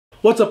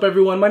What's up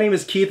everyone, my name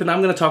is Keith and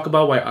I'm going to talk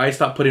about why I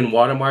stopped putting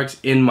watermarks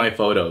in my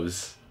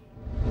photos.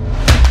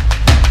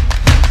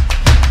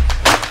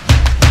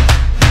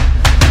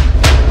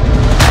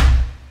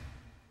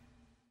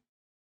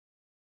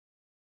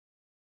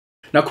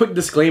 Now, quick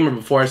disclaimer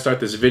before I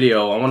start this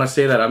video. I want to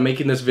say that I'm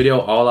making this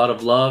video all out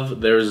of love.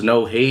 There is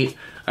no hate.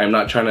 I'm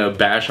not trying to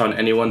bash on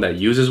anyone that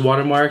uses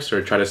watermarks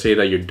or try to say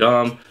that you're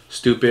dumb,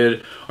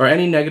 stupid, or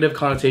any negative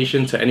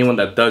connotation to anyone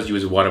that does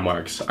use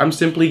watermarks. I'm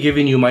simply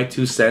giving you my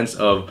 2 cents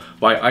of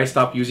why I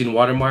stopped using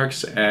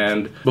watermarks.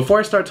 And before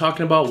I start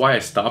talking about why I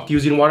stopped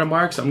using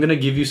watermarks, I'm going to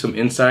give you some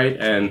insight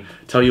and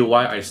tell you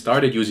why I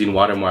started using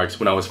watermarks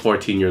when I was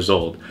 14 years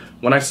old.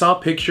 When I saw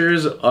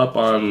pictures up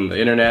on the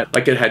internet,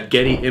 like it had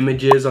Getty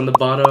Images on the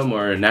bottom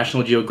or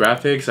National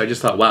Geographics, I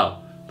just thought,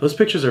 wow, those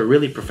pictures are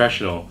really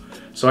professional.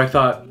 So I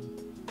thought,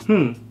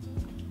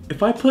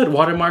 if I put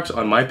watermarks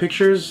on my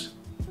pictures,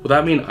 will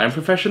that mean I'm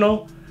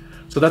professional?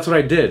 So that's what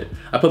I did.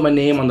 I put my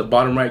name on the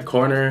bottom right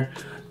corner,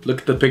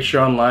 looked at the picture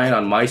online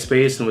on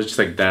MySpace, and was just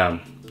like,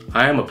 damn,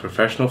 I am a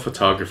professional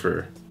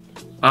photographer.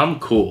 I'm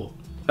cool.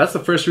 That's the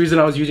first reason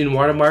I was using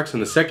watermarks,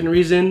 and the second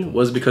reason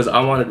was because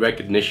I wanted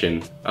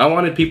recognition. I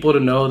wanted people to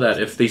know that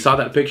if they saw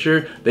that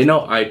picture, they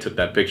know I took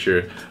that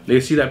picture. They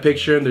see that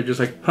picture and they're just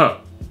like, huh,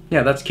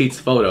 yeah, that's Keith's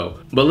photo.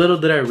 But little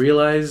did I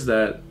realize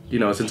that, you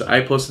know, since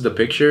I posted the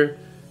picture,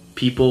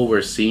 people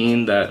were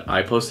seeing that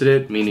I posted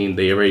it, meaning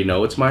they already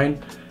know it's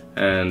mine,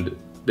 and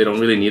they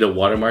don't really need a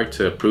watermark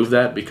to prove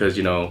that because,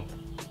 you know,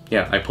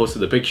 yeah, I posted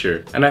the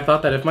picture. And I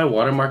thought that if my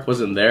watermark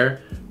wasn't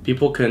there,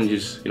 people can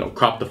just, you know,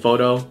 crop the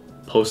photo,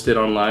 post it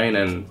online,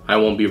 and I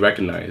won't be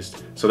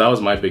recognized. So that was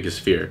my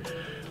biggest fear.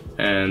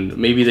 And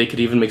maybe they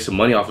could even make some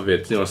money off of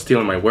it, you know,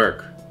 stealing my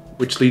work.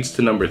 Which leads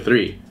to number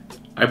 3.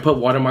 I put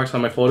watermarks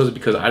on my photos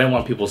because I didn't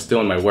want people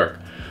stealing my work.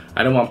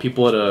 I didn't want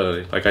people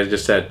to, like I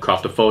just said,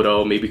 crop the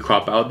photo, maybe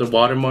crop out the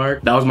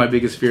watermark. That was my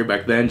biggest fear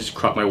back then, just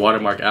crop my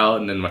watermark out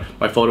and then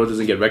my photo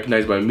doesn't get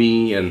recognized by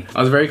me. And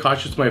I was very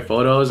cautious with my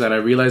photos, and I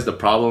realized the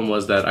problem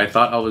was that I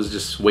thought I was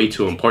just way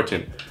too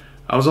important.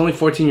 I was only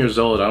 14 years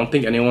old. I don't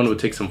think anyone would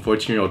take some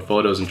 14-year-old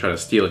photos and try to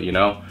steal it, you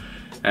know?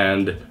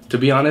 And to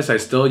be honest, I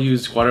still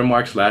used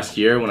watermarks last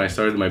year when I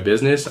started my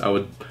business. I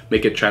would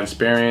make it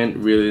transparent,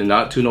 really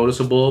not too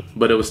noticeable,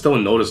 but it was still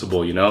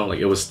noticeable, you know? Like,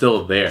 it was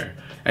still there.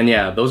 And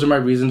yeah, those are my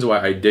reasons why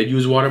I did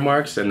use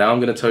watermarks, and now I'm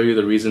gonna tell you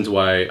the reasons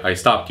why I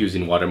stopped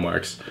using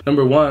watermarks.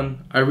 Number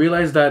 1, I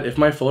realized that if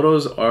my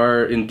photos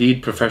are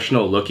indeed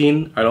professional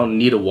looking, I don't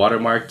need a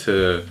watermark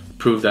to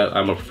prove that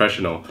I'm a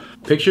professional.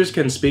 Pictures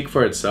can speak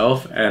for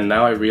itself, and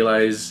now I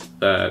realize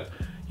that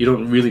you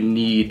don't really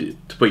need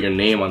to put your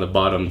name on the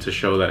bottom to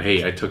show that,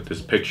 hey, I took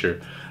this picture.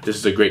 This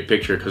is a great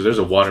picture, because there's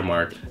a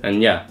watermark.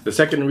 And yeah, the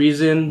second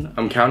reason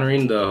I'm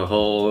countering the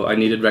whole I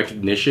needed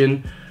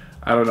recognition,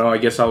 I don't know, I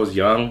guess I was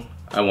young.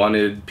 I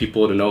wanted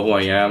people to know who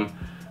I am.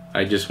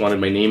 I just wanted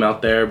my name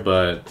out there,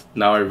 but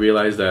now I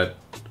realize that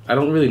I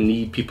don't really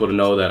need people to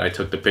know that I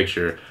took the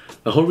picture.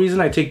 The whole reason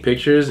I take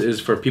pictures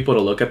is for people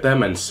to look at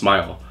them and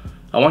smile.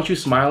 I want you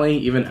smiling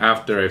even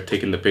after I've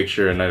taken the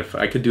picture, and if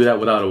I could do that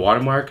without a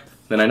watermark,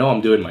 then I know I'm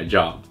doing my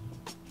job.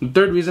 The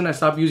third reason I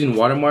stopped using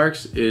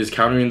watermarks is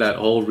countering that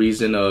whole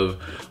reason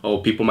of, oh,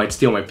 people might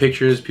steal my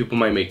pictures, people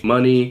might make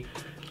money.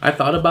 I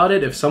thought about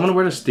it, if someone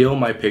were to steal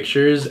my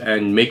pictures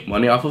and make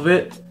money off of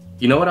it,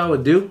 you know what I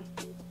would do?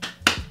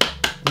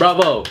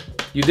 Bravo,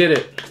 you did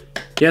it.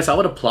 Yes, I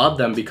would applaud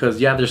them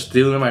because yeah, they're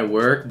stealing my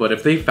work, but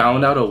if they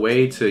found out a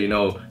way to, you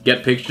know,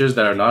 get pictures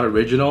that are not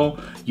original,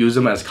 use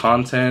them as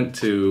content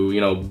to, you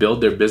know, build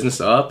their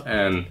business up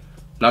and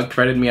not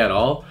credit me at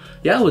all,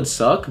 yeah, it would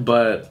suck,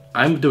 but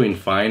I'm doing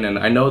fine, and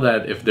I know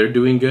that if they're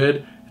doing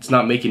good, it's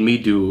not making me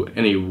do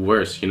any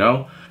worse, you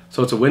know?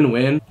 So it's a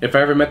win-win. If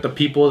I ever met the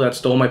people that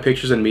stole my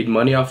pictures and made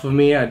money off of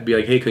me, I'd be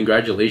like, hey,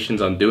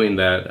 congratulations on doing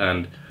that,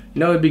 and you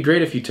know, it'd be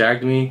great if you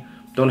tagged me.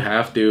 Don't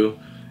have to.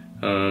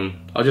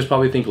 I'll just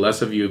probably think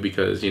less of you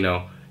because, you know,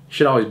 you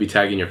should always be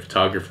tagging your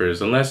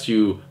photographers unless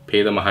you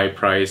pay them a high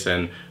price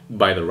and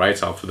buy the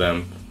rights off of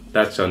them.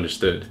 That's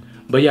understood.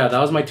 But yeah, that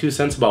was my 2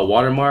 cents about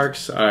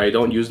watermarks. I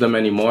don't use them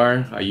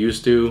anymore. I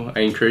used to.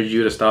 I encourage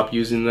you to stop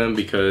using them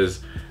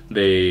because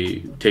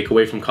they take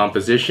away from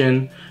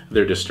composition.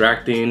 They're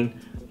distracting.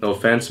 No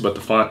offense, but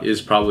the font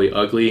is probably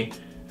ugly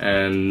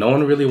and no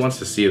one really wants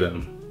to see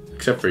them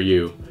except for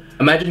you.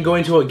 Imagine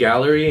going to a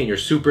gallery and you're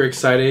super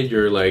excited.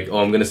 You're like, oh,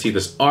 I'm gonna see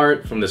this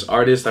art from this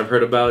artist I've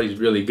heard about. He's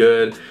really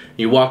good.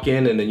 You walk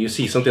in and then you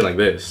see something like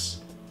this.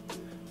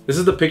 This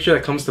is the picture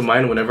that comes to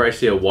mind whenever I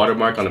see a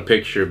watermark on a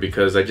picture,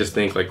 because I just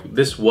think like,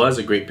 this was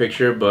a great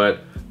picture,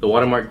 but the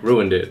watermark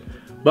ruined it.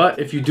 But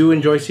if you do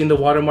enjoy seeing the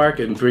watermark,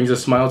 it brings a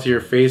smile to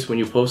your face when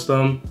you post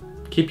them,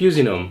 keep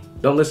using them.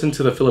 Don't listen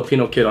to the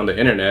Filipino kid on the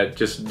internet.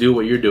 Just do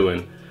what you're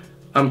doing.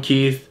 I'm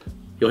Keith.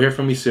 You'll hear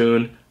from me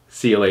soon.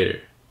 See you later.